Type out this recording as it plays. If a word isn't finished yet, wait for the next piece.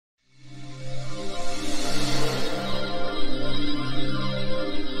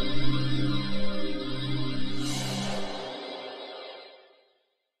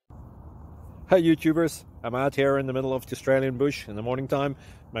Hey YouTubers, I'm out here in the middle of the Australian bush in the morning time.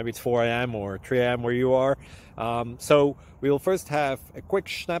 Maybe it's 4 a.m. or 3 a.m. where you are. So we'll first have a quick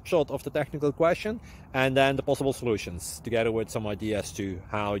snapshot of the technical question and then the possible solutions, together with some ideas to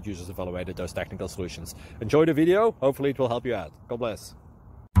how users evaluated those technical solutions. Enjoy the video, hopefully it will help you out. God bless.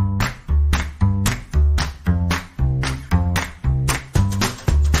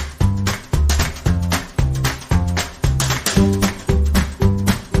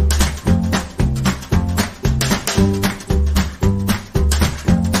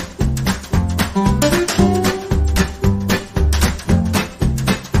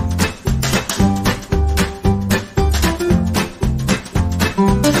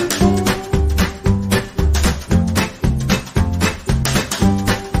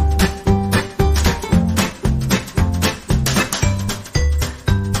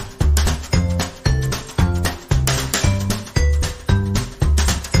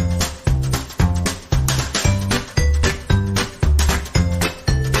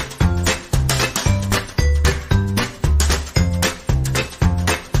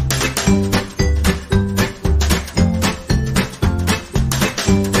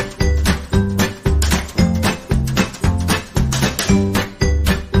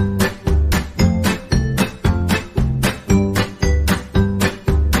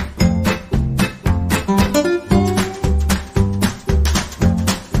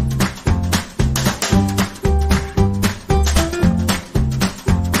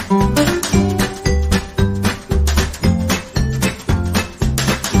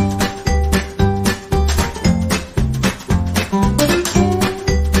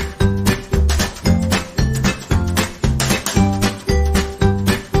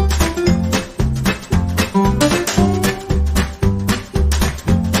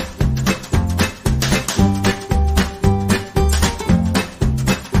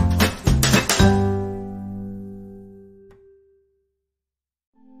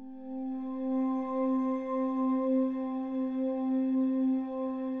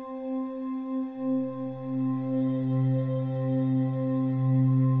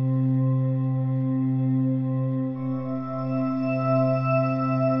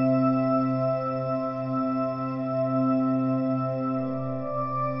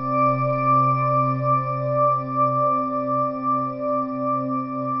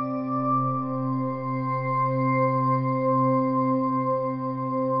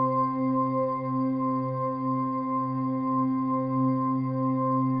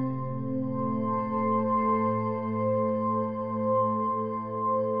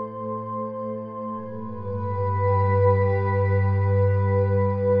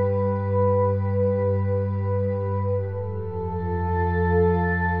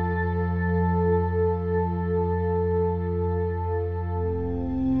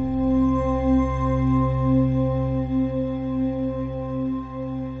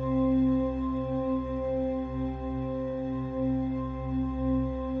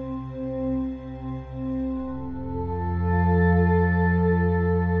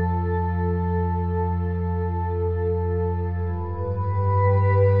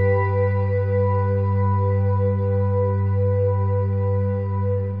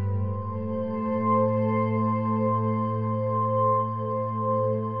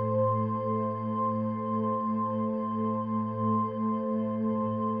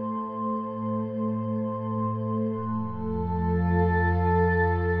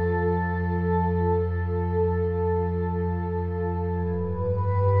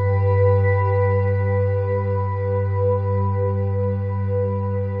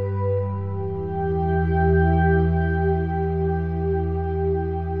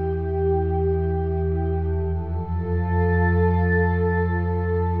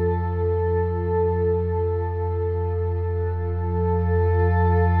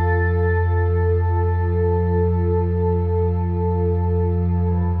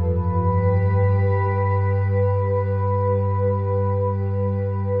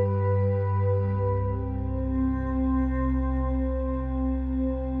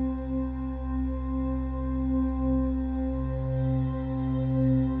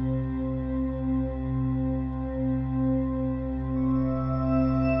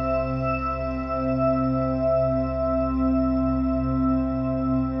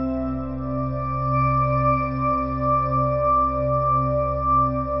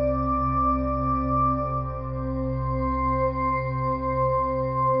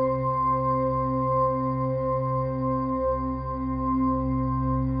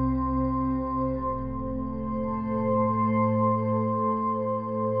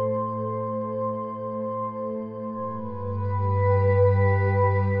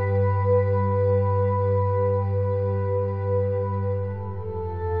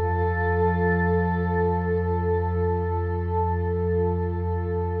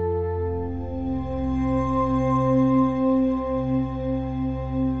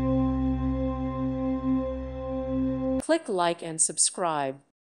 Click like and subscribe.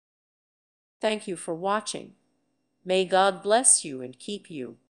 Thank you for watching. May God bless you and keep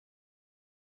you.